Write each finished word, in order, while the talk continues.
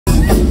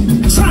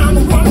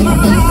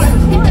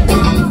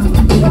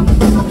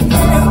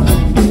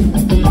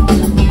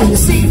You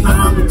see,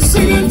 I'm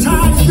sick and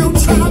tired of you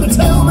trying to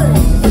tell me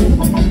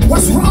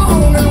what's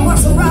wrong and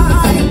what's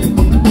right.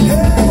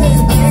 Hey,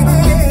 baby,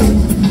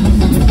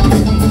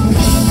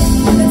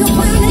 if you're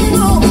planning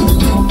on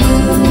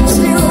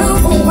staying around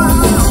for a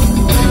while,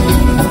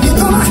 you're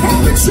gonna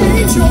have to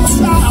change your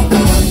style.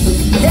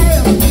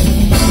 Yeah,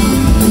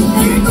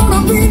 ain't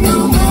gonna be no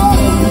more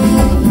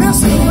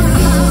messing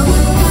around.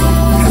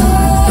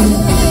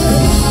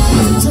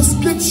 Hey, just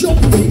get your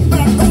feet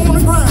back on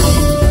the ground.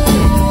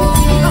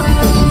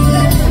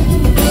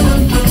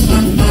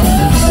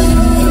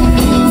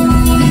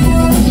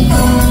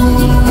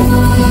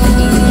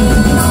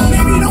 Now,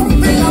 maybe you don't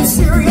think I'm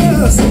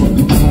serious.